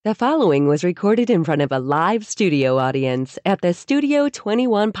The following was recorded in front of a live studio audience at the Studio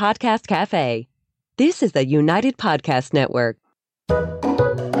 21 Podcast Cafe. This is the United Podcast Network.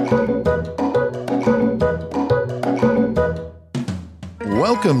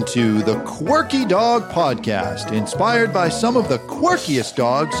 Welcome to the Quirky Dog Podcast, inspired by some of the quirkiest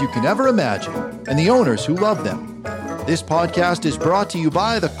dogs you can ever imagine and the owners who love them. This podcast is brought to you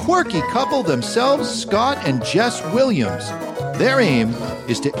by the quirky couple themselves, Scott and Jess Williams. Their aim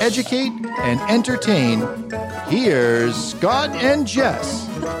is to educate and entertain. Here's Scott and Jess.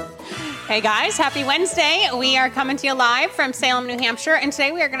 Hey guys, happy Wednesday. We are coming to you live from Salem, New Hampshire, and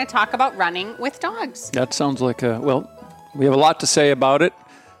today we are going to talk about running with dogs. That sounds like we have a lot to say about it,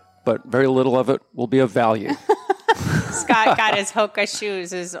 but very little of it will be of value. Scott got his Hoka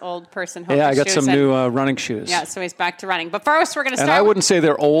shoes, his old person Hoka shoes. Yeah, I got some new running shoes. Yeah, so he's back to running. But first, we're going to start. And I wouldn't say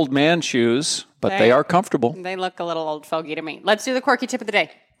they're old man shoes, but they are comfortable. They look a little old fogey to me. Let's do the quirky tip of the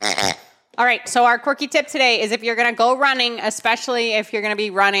day. All right, so our quirky tip today is if you're going to go running, especially if you're going to be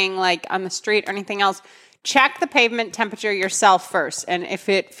running like on the street or anything else, check the pavement temperature yourself first. And if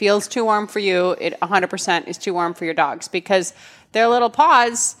it feels too warm for you, it 100% is too warm for your dogs because their little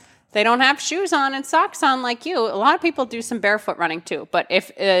paws, they don't have shoes on and socks on like you. A lot of people do some barefoot running too. But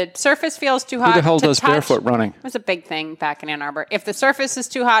if a surface feels too hot Who the hell does touch, barefoot running? It was a big thing back in Ann Arbor. If the surface is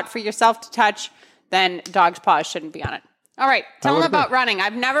too hot for yourself to touch, then dog's paws shouldn't be on it. All right, tell them about running.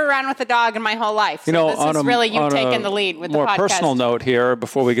 I've never run with a dog in my whole life. So this is really you taking the lead with the podcast. More personal note here,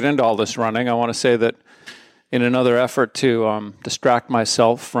 before we get into all this running, I want to say that in another effort to distract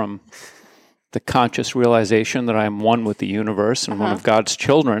myself from the conscious realization that I am one with the universe and one of God's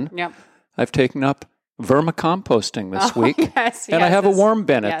children, I've taken up vermicomposting this week. And I have a worm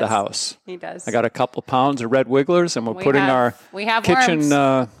bin at the house. He does. I got a couple of pounds of red wigglers, and we're putting our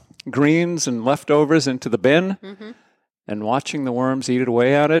kitchen greens and leftovers into the bin and watching the worms eat it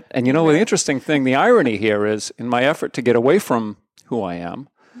away at it. And you know, the interesting thing, the irony here is, in my effort to get away from who I am,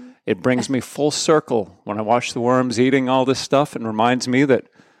 it brings me full circle when I watch the worms eating all this stuff and reminds me that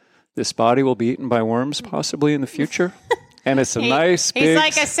this body will be eaten by worms possibly in the future. And it's a nice big... He's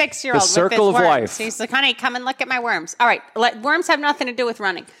like a 6-year-old the circle with his of worms. life. He's like, honey, come and look at my worms. All right, worms have nothing to do with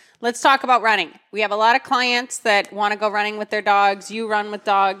running. Let's talk about running. We have a lot of clients that want to go running with their dogs. You run with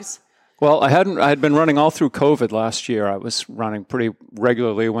dogs. Well, I had been running all through COVID last year. I was running pretty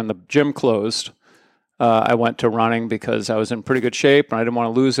regularly. When the gym closed, I went to running because I was in pretty good shape and I didn't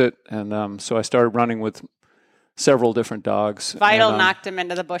want to lose it. And so I started running with several different dogs. Vital knocked him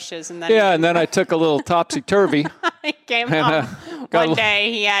into the bushes. And then and then I took a little topsy-turvy. He came home one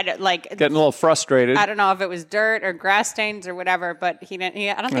day. He had getting a little frustrated. I don't know if it was dirt or grass stains or whatever, but he didn't.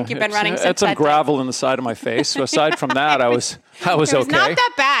 I don't think you've been running since had some that gravel day. in the side of my face. So aside from that, I was It was okay. not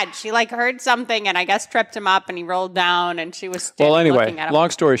that bad. She heard something and I guess tripped him up and he rolled down and she was well. looking Anyway, at him. Long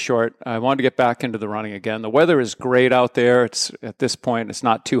story short, I wanted to get back into the running again. The weather is great out there. It's at this point, it's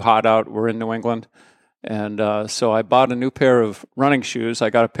not too hot out. We're in New England. And so I bought a new pair of running shoes. I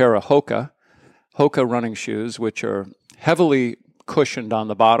got a pair of Hoka running shoes, which are heavily cushioned on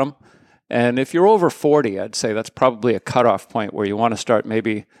the bottom. And if you're over 40, I'd say that's probably a cutoff point where you want to start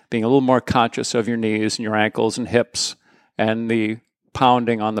maybe being a little more conscious of your knees and your ankles and hips and the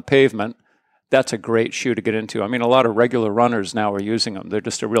pounding on the pavement. That's a great shoe to get into. I mean, a lot of regular runners now are using them. They're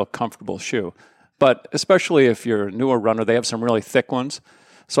just a real comfortable shoe. But especially if you're a newer runner, they have some really thick ones.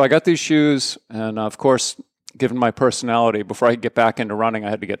 So I got these shoes, and of course, given my personality, before I could get back into running, I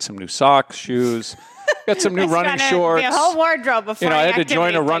had to get some new socks, shoes, got some new running shorts. Be a whole wardrobe before I had to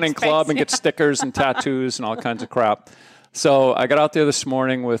join a running club and get stickers and tattoos and all kinds of crap. So I got out there this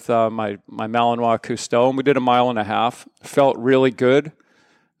morning with my Malinois Cousteau, and we did 1.5 miles. Felt really good,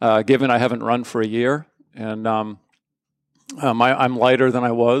 given I haven't run for a year, and I'm lighter than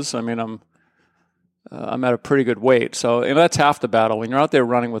I was. I mean, I'm at a pretty good weight. So that's half the battle. When you're out there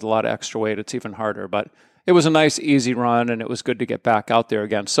running with a lot of extra weight, it's even harder. But it was a nice, easy run, and it was good to get back out there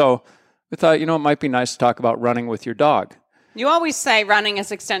again. So we thought, it might be nice to talk about running with your dog. You always say running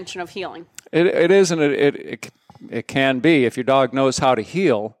is an extension of healing. It is, and it can be. If your dog knows how to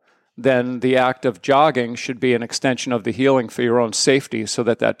heel, then the act of jogging should be an extension of the healing for your own safety so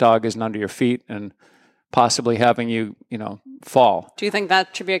that dog isn't under your feet and possibly having you, fall. Do you think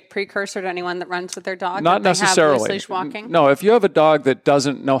that should be a precursor to anyone that runs with their dog? Not necessarily. Have loose-leash walking? No, if you have a dog that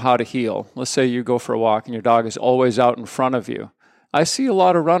doesn't know how to heel, let's say you go for a walk and your dog is always out in front of you. I see a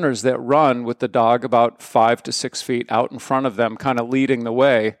lot of runners that run with the dog about 5 to 6 feet out in front of them, kind of leading the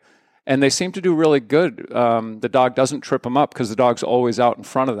way, and they seem to do really good. The dog doesn't trip them up because the dog's always out in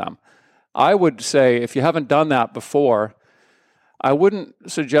front of them. I would say if you haven't done that before, I wouldn't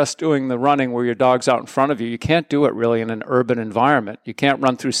suggest doing the running where your dog's out in front of you. You can't do it really in an urban environment. You can't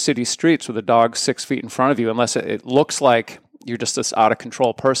run through city streets with a dog 6 feet in front of you unless it looks like you're just this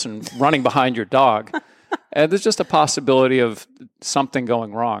out-of-control person running behind your dog. And there's just a possibility of something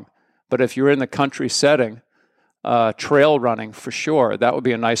going wrong. But if you're in the country setting, trail running for sure, that would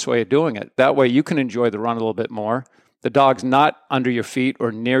be a nice way of doing it. That way you can enjoy the run a little bit more. The dog's not under your feet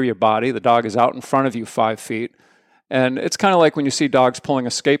or near your body. The dog is out in front of you 5 feet. And it's kind of like when you see dogs pulling a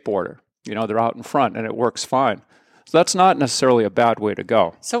skateboarder. You know, they're out in front and it works fine. So that's not necessarily a bad way to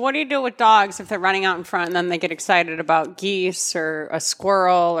go. So what do you do with dogs if they're running out in front and then they get excited about geese or a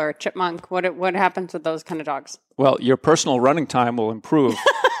squirrel or a chipmunk? What happens with those kind of dogs? Well, your personal running time will improve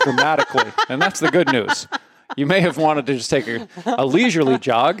dramatically. And that's the good news. You may have wanted to just take a leisurely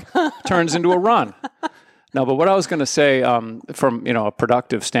jog, turns into a run. No, but what I was going to say from a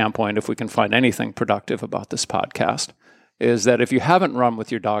productive standpoint, if we can find anything productive about this podcast, is that if you haven't run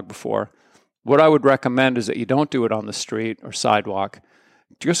with your dog before, what I would recommend is that you don't do it on the street or sidewalk.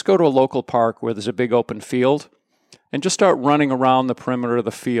 Just go to a local park where there's a big open field and just start running around the perimeter of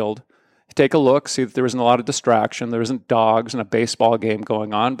the field. Take a look, see that there isn't a lot of distraction, there isn't dogs and a baseball game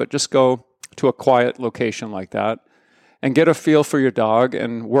going on, but just go to a quiet location like that and get a feel for your dog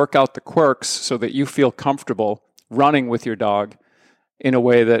and work out the quirks so that you feel comfortable running with your dog in a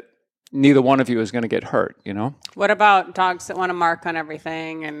way that neither one of you is going to get hurt, you know? What about dogs that want to mark on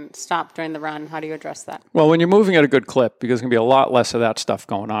everything and stop during the run? How do you address that? Well, when you're moving at a good clip, because there's going to be a lot less of that stuff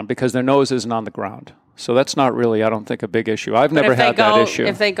going on because their nose isn't on the ground. So that's not really, I don't think, a big issue. I've never had that issue.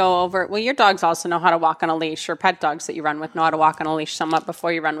 If they go over, well, your dogs also know how to walk on a leash, or pet dogs that you run with know how to walk on a leash somewhat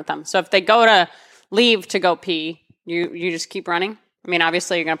before you run with them. So if they go to leave to go pee, you just keep running? I mean,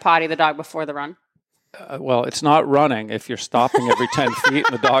 obviously, you're going to potty the dog before the run. Well, it's not running if you're stopping every 10 feet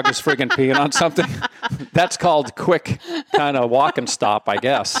and the dog is friggin' peeing on something. That's called quick kind of walk and stop, I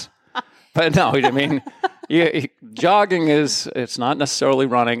guess. But no, I mean, jogging it's not necessarily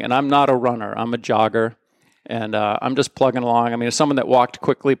running, and I'm not a runner. I'm a jogger, and I'm just plugging along. I mean, someone that walked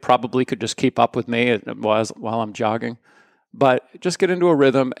quickly probably could just keep up with me while I'm jogging. But just get into a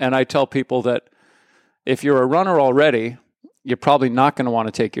rhythm, and I tell people that if you're a runner already, you're probably not going to want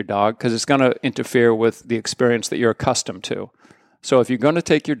to take your dog because it's going to interfere with the experience that you're accustomed to. So if you're going to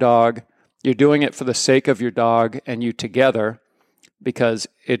take your dog, you're doing it for the sake of your dog and you together because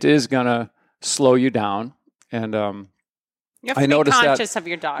it is going to slow you down. And you have to be conscious of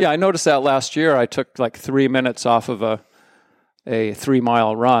your dog. Yeah, I noticed that last year. I took like 3 minutes off of a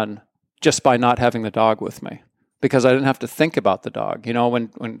 3-mile run just by not having the dog with me because I didn't have to think about the dog. You know,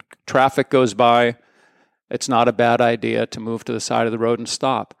 when traffic goes by, it's not a bad idea to move to the side of the road and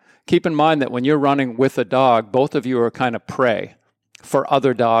stop. Keep in mind that when you're running with a dog, both of you are kind of prey for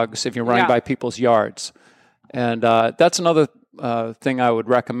other dogs if you're running by people's yards. And that's another thing I would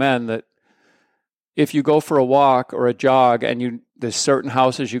recommend, that if you go for a walk or a jog and there's certain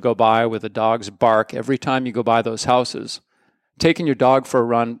houses you go by where the dogs bark every time you go by those houses, taking your dog for a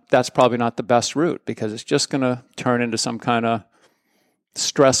run, that's probably not the best route because it's just going to turn into some kind of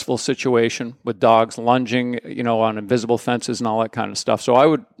stressful situation with dogs lunging, on invisible fences and all that kind of stuff. So I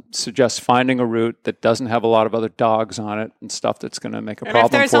would suggest finding a route that doesn't have a lot of other dogs on it and stuff that's going to make a problem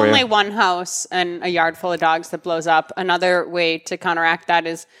for you. If there's only one house and a yard full of dogs that blows up, another way to counteract that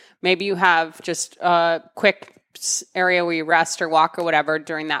is maybe you have just a quick area where you rest or walk or whatever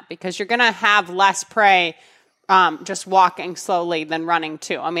during that, because you're going to have less prey just walking slowly than running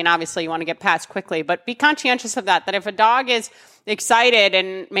too. I mean, obviously you want to get past quickly, but be conscientious of that if a dog is excited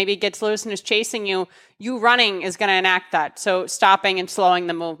and maybe gets loose and is chasing you, you running is going to enact that. So stopping and slowing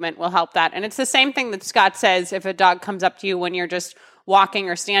the movement will help that. And it's the same thing that Scott says if a dog comes up to you when you're just walking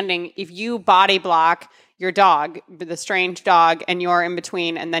or standing. If you body block your dog, the strange dog, and you're in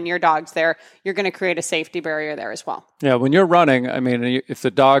between and then your dog's there, you're going to create a safety barrier there as well. Yeah, when you're running, I mean, if the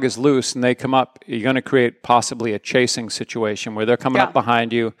dog is loose and they come up, you're going to create possibly a chasing situation where they're coming up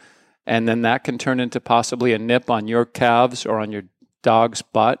behind you, and then that can turn into possibly a nip on your calves or on your dog's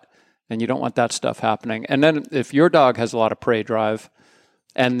butt, and you don't want that stuff happening. And then if your dog has a lot of prey drive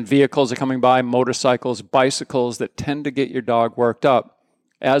and vehicles are coming by, motorcycles, bicycles that tend to get your dog worked up,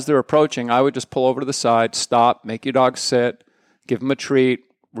 as they're approaching, I would just pull over to the side, stop, make your dog sit, give him a treat,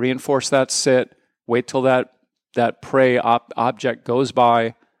 reinforce that sit, wait till that prey object goes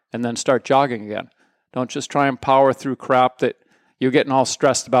by, and then start jogging again. Don't just try and power through crap that you're getting all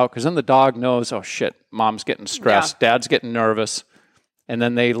stressed about, because then the dog knows, oh shit, mom's getting stressed, dad's getting nervous, and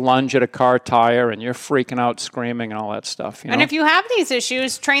then they lunge at a car tire and you're freaking out, screaming and all that stuff. And if you have these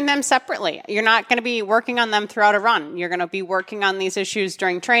issues, train them separately. You're not going to be working on them throughout a run. You're going to be working on these issues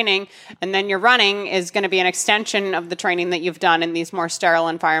during training, and then your running is going to be an extension of the training that you've done in these more sterile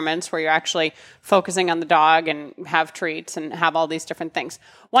environments where you're actually focusing on the dog and have treats and have all these different things.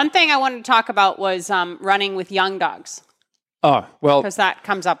 One thing I wanted to talk about was running with young dogs. Oh, well. Because that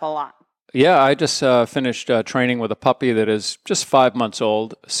comes up a lot. Yeah, I just finished training with a puppy that is just 5 months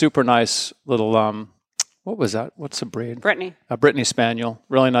old. Super nice little, what was that? What's the breed? Brittany. A Brittany Spaniel.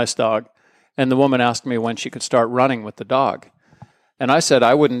 Really nice dog. And the woman asked me when she could start running with the dog. And I said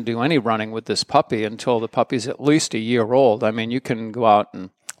I wouldn't do any running with this puppy until the puppy's at least a year old. I mean, you can go out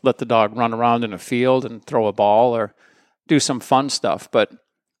and let the dog run around in a field and throw a ball or do some fun stuff. But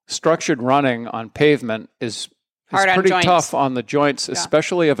structured running on pavement is pretty tough on the joints,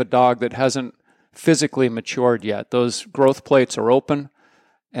 especially of a dog that hasn't physically matured yet. Those growth plates are open,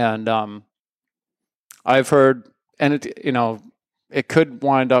 and I've heard, and it could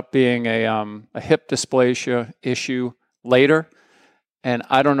wind up being a hip dysplasia issue later, and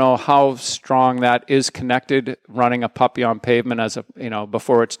I don't know how strong that is connected. Running a puppy on pavement as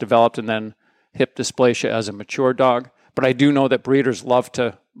before it's developed, and then hip dysplasia as a mature dog. But I do know that breeders love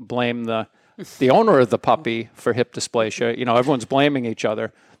to blame the owner of the puppy for hip dysplasia. Everyone's blaming each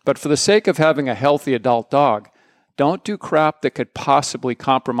other. But for the sake of having a healthy adult dog, don't do crap that could possibly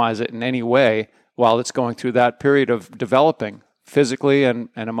compromise it in any way while it's going through that period of developing physically and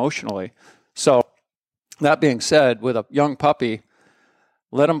emotionally. So that being said, with a young puppy,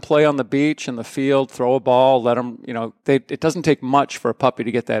 let them play on the beach, in the field, throw a ball, let them, it doesn't take much for a puppy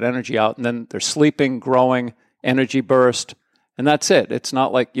to get that energy out. And then they're sleeping, growing, energy burst. And that's it. It's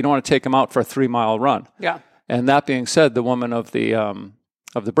not like you don't want to take them out for a 3-mile run. Yeah. And that being said, the woman of the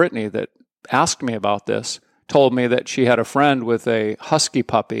Brittany that asked me about this told me that she had a friend with a husky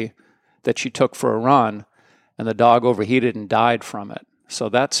puppy that she took for a run, and the dog overheated and died from it. So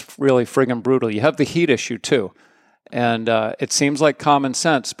that's really friggin' brutal. You have the heat issue too. And it seems like common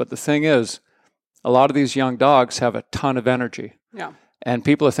sense, but the thing is, a lot of these young dogs have a ton of energy. Yeah. And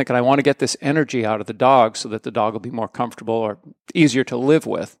people are thinking, I want to get this energy out of the dog so that the dog will be more comfortable or easier to live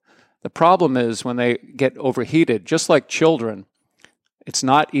with. The problem is when they get overheated, just like children, it's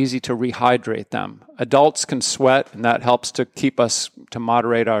not easy to rehydrate them. Adults can sweat, and that helps to keep us, to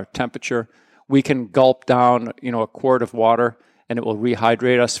moderate our temperature. We can gulp down, a quart of water, and it will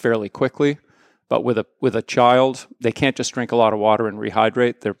rehydrate us fairly quickly. But with a child, they can't just drink a lot of water and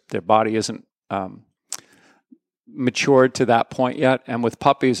rehydrate. Their body isn't matured to that point yet. And with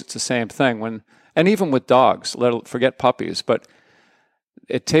puppies, it's the same thing. And even with dogs, forget puppies, but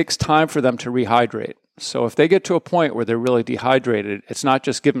it takes time for them to rehydrate. So if they get to a point where they're really dehydrated, it's not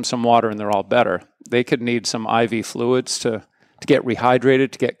just give them some water and they're all better. They could need some IV fluids to get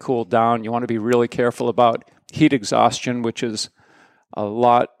rehydrated, to get cooled down. You want to be really careful about heat exhaustion, which is a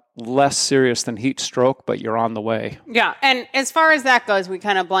lot less serious than heat stroke, but you're on the way. Yeah, and as far as that goes, we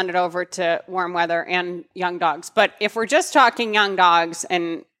kind of blend it over to warm weather and young dogs. But if we're just talking young dogs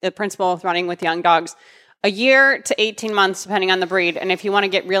and the principle of running with young dogs, a year to 18 months, depending on the breed. And if you want to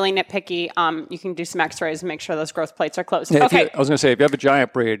get really nitpicky, you can do some x-rays and make sure those growth plates are closed. Yeah, okay. I was going to say, if you have a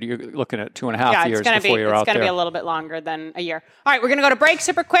giant breed, you're looking at 2.5 years before you're out there. It's going to be a little bit longer than a year. All right, we're going to go to break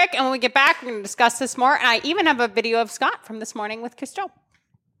super quick. And when we get back, we're going to discuss this more. And I even have a video of Scott from this morning with Christo.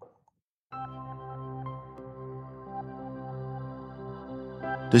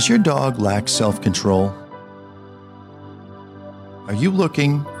 Does your dog lack self-control? Are you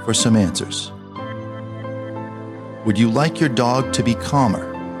looking for some answers? Would you like your dog to be calmer?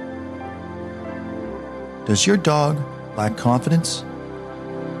 Does your dog lack confidence?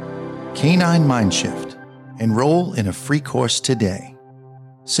 Canine Mindshift. Enroll in a free course today.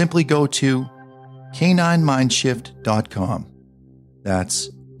 Simply go to caninemindshift.com. That's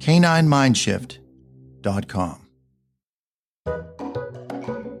caninemindshift.com.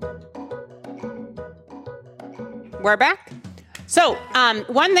 We're back. So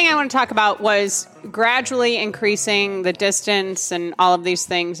one thing I want to talk about was gradually increasing the distance and all of these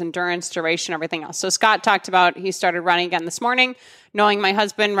things, endurance, duration, everything else. So Scott talked about he started running again this morning, knowing my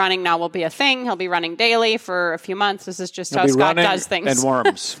husband running now will be a thing. He'll be running daily for a few months. This is just how Scott does things. And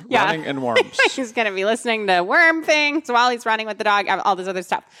worms. Yeah. Running and worms. He's going to be listening to worm things while he's running with the dog, all this other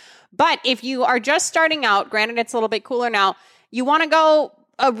stuff. But if you are just starting out, granted it's a little bit cooler now, you want to go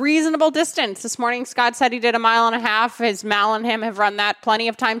a reasonable distance. This morning, Scott said he did 1.5 miles. His Mal and him have run that plenty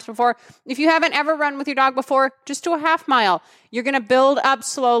of times before. If you haven't ever run with your dog before, just do a 0.5 mile. You're going to build up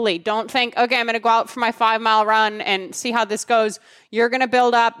slowly. Don't think, okay, I'm going to go out for my 5-mile run and see how this goes. You're going to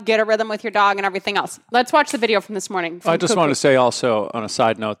build up, get a rhythm with your dog and everything else. Let's watch the video from this morning. I just want to say also on a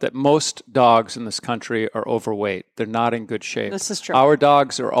side note that most dogs in this country are overweight. They're not in good shape. This is true. Our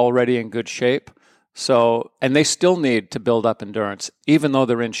dogs are already in good shape. So, and they still need to build up endurance. Even though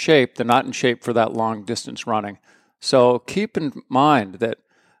they're in shape, they're not in shape for that long distance running. So keep in mind that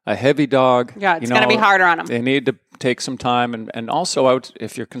a heavy dog, it's going to be harder on them. They need to take some time. And also,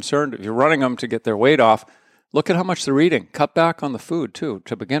 if you're concerned, if you're running them to get their weight off, look at how much they're eating. Cut back on the food, too,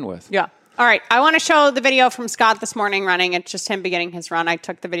 to begin with. Yeah. All right. I want to show the video from Scott this morning running. It's just him beginning his run. I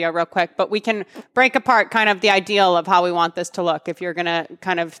took the video real quick, but we can break apart kind of the ideal of how we want this to look. If you're going to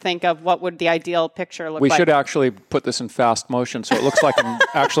kind of think of what would the ideal picture look like. We should actually put this in fast motion so it looks like I'm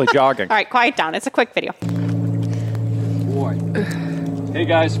actually jogging. All right. Quiet down. It's a quick video. Boy. Hey,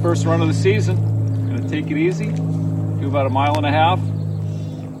 guys. First run of the season. Going to take it easy. Do about 1.5 miles.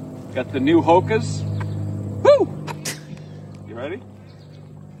 Got the new Hokas. Woo! You ready?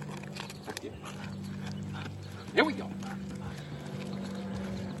 Here we go.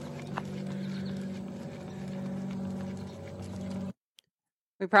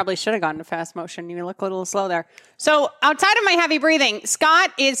 We probably should have gone to fast motion. You look a little slow there. So outside of my heavy breathing,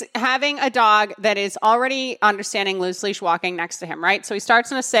 Scott is having a dog that is already understanding loose leash walking next to him, right? So he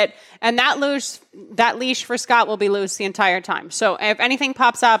starts in a sit, and that leash for Scott will be loose the entire time. So if anything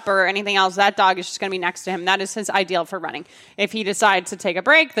pops up or anything else, that dog is just going to be next to him. That is his ideal for running. If he decides to take a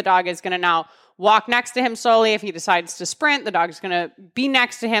break, the dog is going to now walk next to him slowly. If he decides to sprint, the dog is going to be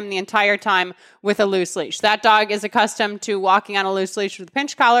next to him the entire time with a loose leash. That dog is accustomed to walking on a loose leash with a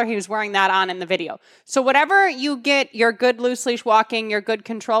pinch collar. He was wearing that on in the video. So whatever you get your good loose leash walking, your good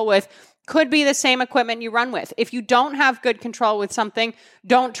control with, could be the same equipment you run with. If you don't have good control with something,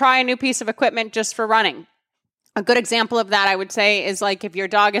 don't try a new piece of equipment just for running. A good example of that, I would say, is like if your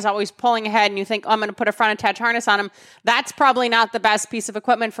dog is always pulling ahead and you think, oh, I'm going to put a front attach harness on him, that's probably not the best piece of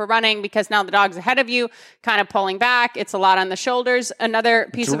equipment for running because now the dog's ahead of you, kind of pulling back. It's a lot on the shoulders. Another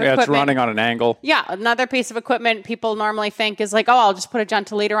piece of equipment. It's running on an angle. Yeah, another piece of equipment people normally think is like, oh, I'll just put a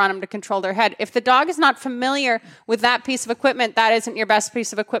gentle leader on him to control their head. If the dog is not familiar with that piece of equipment, that isn't your best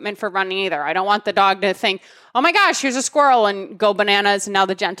piece of equipment for running either. I don't want the dog to think, oh my gosh, here's a squirrel and go bananas. And now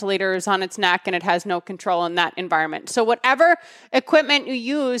the gentle leader is on its neck and it has no control in that environment. So whatever equipment you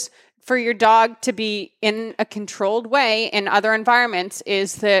use for your dog to be in a controlled way in other environments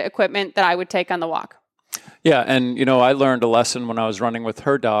is the equipment that I would take on the walk. Yeah. And, I learned a lesson when I was running with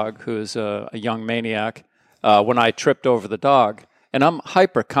her dog, who is a young maniac, when I tripped over the dog. And I'm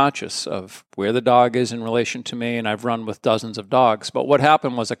hyper conscious of where the dog is in relation to me. And I've run with dozens of dogs. But what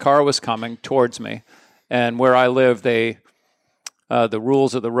happened was a car was coming towards me. And where I live, the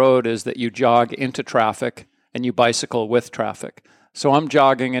rules of the road is that you jog into traffic and you bicycle with traffic. So I'm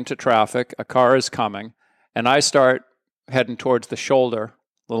jogging into traffic, a car is coming, and I start heading towards the shoulder,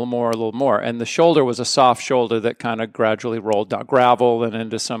 a little more. And the shoulder was a soft shoulder that kind of gradually rolled down gravel and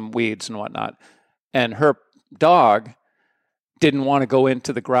into some weeds and whatnot. And her dog didn't want to go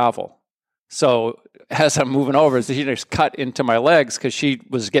into the gravel. So as I'm moving over, she just cut into my legs because she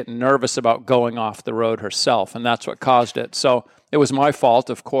was getting nervous about going off the road herself, and that's what caused it. So it was my fault,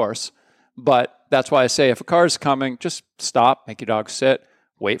 of course, but that's why I say if a car is coming, just stop, make your dog sit,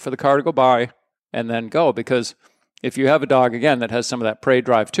 wait for the car to go by, and then go. Because if you have a dog, again, that has some of that prey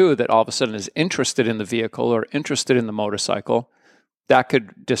drive too, that all of a sudden is interested in the vehicle or interested in the motorcycle, that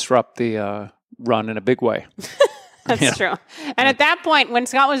could disrupt the run in a big way. That's true. And at that point, when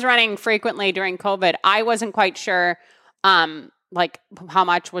Scott was running frequently during COVID, I wasn't quite sure like how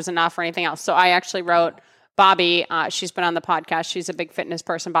much was enough or anything else. So I actually wrote Bobby, she's been on the podcast. She's a big fitness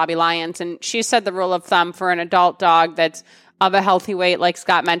person, Bobby Lyons. And she said the rule of thumb for an adult dog that's of a healthy weight, like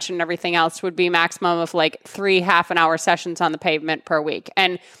Scott mentioned, and everything else would be maximum of like 3 half-an-hour sessions on the pavement per week.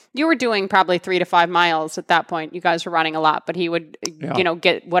 And you were doing probably 3 to 5 miles at that point. You guys were running a lot, but he would,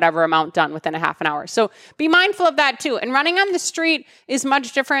 get whatever amount done within a half an hour. So be mindful of that too. And running on the street is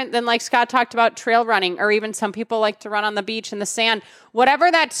much different than like Scott talked about trail running, or even some people like to run on the beach in the sand.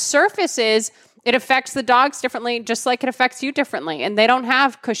 Whatever that surface is, it affects the dogs differently, just like it affects you differently. And they don't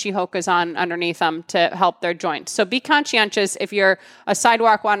have cushy Hokas on underneath them to help their joints. So be conscientious. If you're a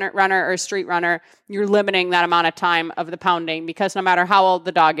sidewalk runner or a street runner, you're limiting that amount of time of the pounding, because no matter how old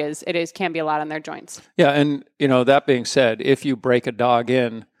the dog is, can be a lot on their joints. Yeah. And, that being said, if you break a dog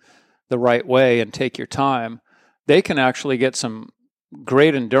in the right way and take your time, they can actually get some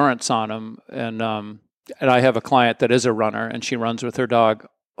great endurance on them. And And I have a client that is a runner, and she runs with her dog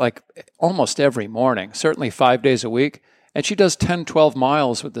like almost every morning, certainly 5 days a week. And she does 10, 12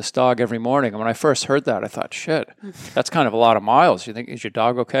 miles with this dog every morning. And when I first heard that, I thought, shit, that's kind of a lot of miles. You think, is your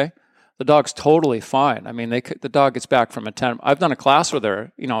dog okay? The dog's totally fine. I mean, the dog gets back from a 10. I've done a class with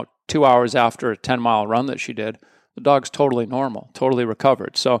her, 2 hours after a 10-mile run that she did. The dog's totally normal, totally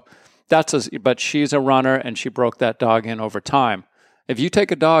recovered. So but she's a runner, and she broke that dog in over time. If you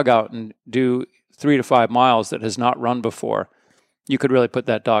take a dog out and do 3 to 5 miles that has not run before, you could really put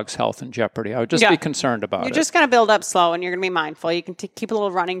that dog's health in jeopardy. I would just be concerned about it. You're just going to build up slow, and you're going to be mindful. You can keep a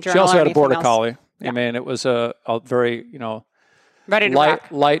little running journal. She also had a border else. collie. Yeah. I mean, it was a very, ready to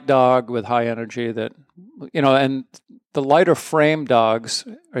light dog with high energy that, and the lighter frame dogs,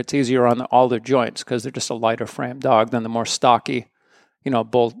 it's easier on all their joints because they're just a lighter frame dog than the more stocky,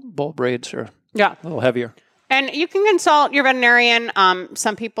 bull breeds are a little heavier. And you can consult your veterinarian.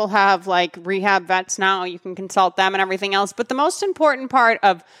 Some people have like rehab vets now. You can consult them and everything else. But the most important part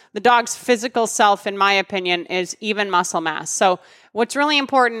of the dog's physical self, in my opinion, is even muscle mass. So what's really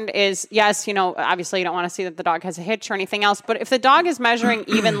important is, yes, obviously you don't want to see that the dog has a hitch or anything else. But if the dog is measuring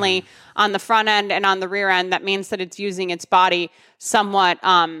evenly on the front end and on the rear end, that means that it's using its body somewhat,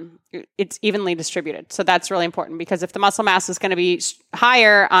 it's evenly distributed. So that's really important, because if the muscle mass is going to be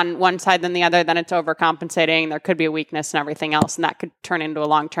higher on one side than the other, then it's overcompensating. There could be a weakness and everything else, and that could turn into a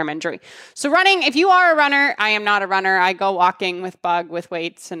long-term injury. So running, if you are a runner, I am not a runner. I go walking with Bug with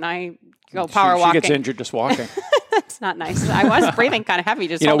weights, and I go power walking. She gets injured just walking. That's not nice. I was breathing kind of heavy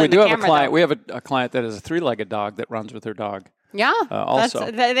just holding we do the have camera, a client. though. We have a client that is a 3-legged dog that runs with her dog. Yeah, also.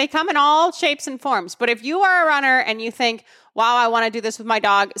 They come in all shapes and forms. But if you are a runner and you think, wow, I want to do this with my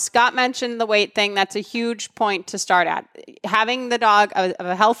dog, Scott mentioned the weight thing. That's a huge point to start at. Having the dog of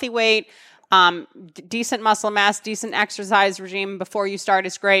a healthy weight, decent muscle mass, decent exercise regime before you start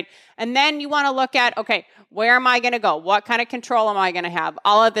is great. And then you want to look at, okay, where am I going to go? What kind of control am I going to have?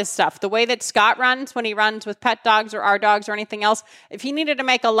 All of this stuff. The way that Scott runs when he runs with pet dogs or our dogs or anything else, if he needed to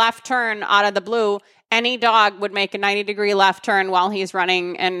make a left turn out of the blue, any dog would make a 90-degree left turn while he's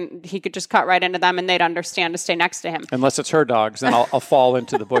running, and he could just cut right into them, and they'd understand to stay next to him. Unless it's her dogs, then I'll fall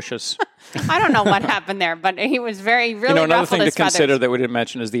into the bushes. I don't know what happened there, but he was really another thing to consider feathers. that we didn't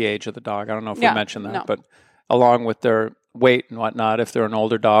mention is the age of the dog. I don't know if we mentioned that, no. but along with their weight and whatnot, if they're an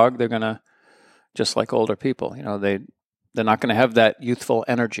older dog, they're going to, just like older people, they're not going to have that youthful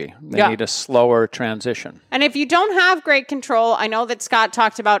energy. They need a slower transition. And if you don't have great control, I know that Scott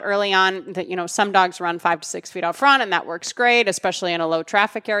talked about early on that, some dogs run 5 to 6 feet out front, and that works great, especially in a low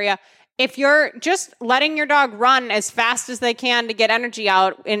traffic area. If you're just letting your dog run as fast as they can to get energy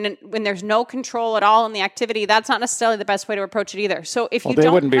out, when there's no control at all in the activity, that's not necessarily the best way to approach it either. So if they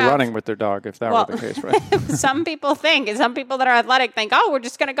wouldn't be running with their dog if that were the case, right? Some people that are athletic think, oh, we're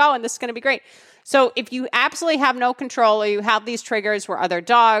just going to go and this is going to be great. So if you absolutely have no control, or you have these triggers where other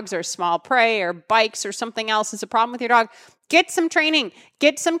dogs or small prey or bikes or something else is a problem with your dog, get some training,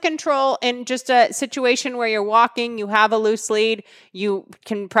 get some control in just a situation where you're walking, you have a loose lead, you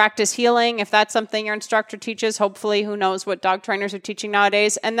can practice heeling if that's something your instructor teaches. Hopefully, who knows what dog trainers are teaching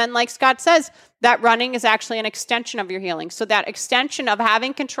nowadays. And then like Scott says, that running is actually an extension of your heeling. So that extension of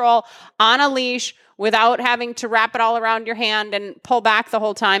having control on a leash without having to wrap it all around your hand and pull back the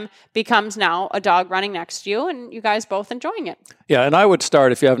whole time becomes now a dog running next to you, and you guys both enjoying it. Yeah, and I would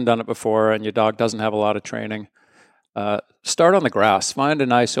start, if you haven't done it before and your dog doesn't have a lot of training, start on the grass. Find a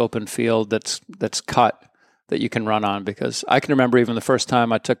nice open field that's cut that you can run on, because I can remember even the first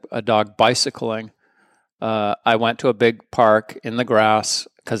time I took a dog bicycling, I went to a big park in the grass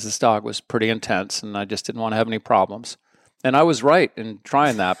because this dog was pretty intense and I just didn't want to have any problems. And I was right in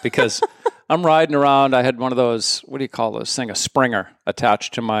trying that, because I'm riding around. I had one of those, what do you call this thing? A springer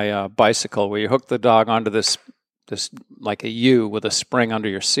attached to my bicycle, where you hook the dog onto this like a U with a spring under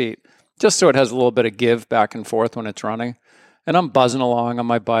your seat, just so it has a little bit of give back and forth when it's running. And I'm buzzing along on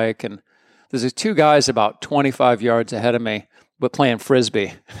my bike, and there's these 2 guys about 25 yards ahead of me, but playing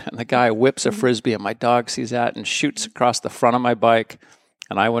Frisbee. And the guy whips a Frisbee, and my dog sees that and shoots across the front of my bike.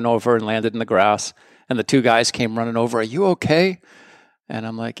 And I went over and landed in the grass. And the 2 guys came running over. Are you okay? And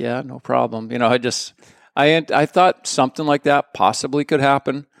I'm like, yeah, no problem. I thought something like that possibly could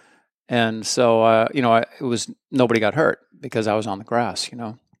happen. And so, nobody got hurt because I was on the grass,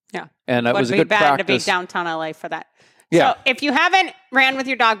 Yeah. And it was a good bad practice. to be downtown LA for that. Yeah. So if you haven't ran with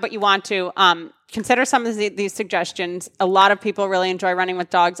your dog, but you want to, consider some of these suggestions. A lot of people really enjoy running with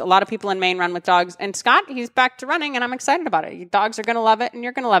dogs. A lot of people in Maine run with dogs. And Scott, he's back to running, and I'm excited about it. Your dogs are going to love it, and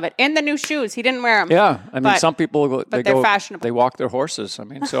you're going to love it. In the new shoes. He didn't wear them. Yeah. I mean, some people, they're fashionable. They walk their horses. I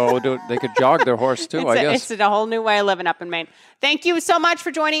mean, so they could jog their horse too, I guess. It's a whole new way of living up in Maine. Thank you so much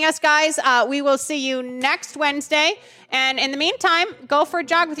for joining us, guys. We will see you next Wednesday. And in the meantime, go for a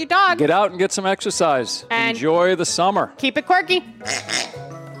jog with your dog. Get out and get some exercise. And enjoy the summer. Keep it quirky.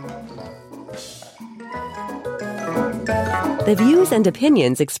 The views and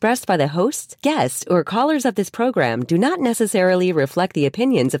opinions expressed by the hosts, guests, or callers of this program do not necessarily reflect the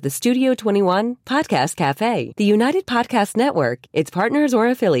opinions of the Studio 21 Podcast Cafe, the United Podcast Network, its partners, or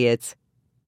affiliates.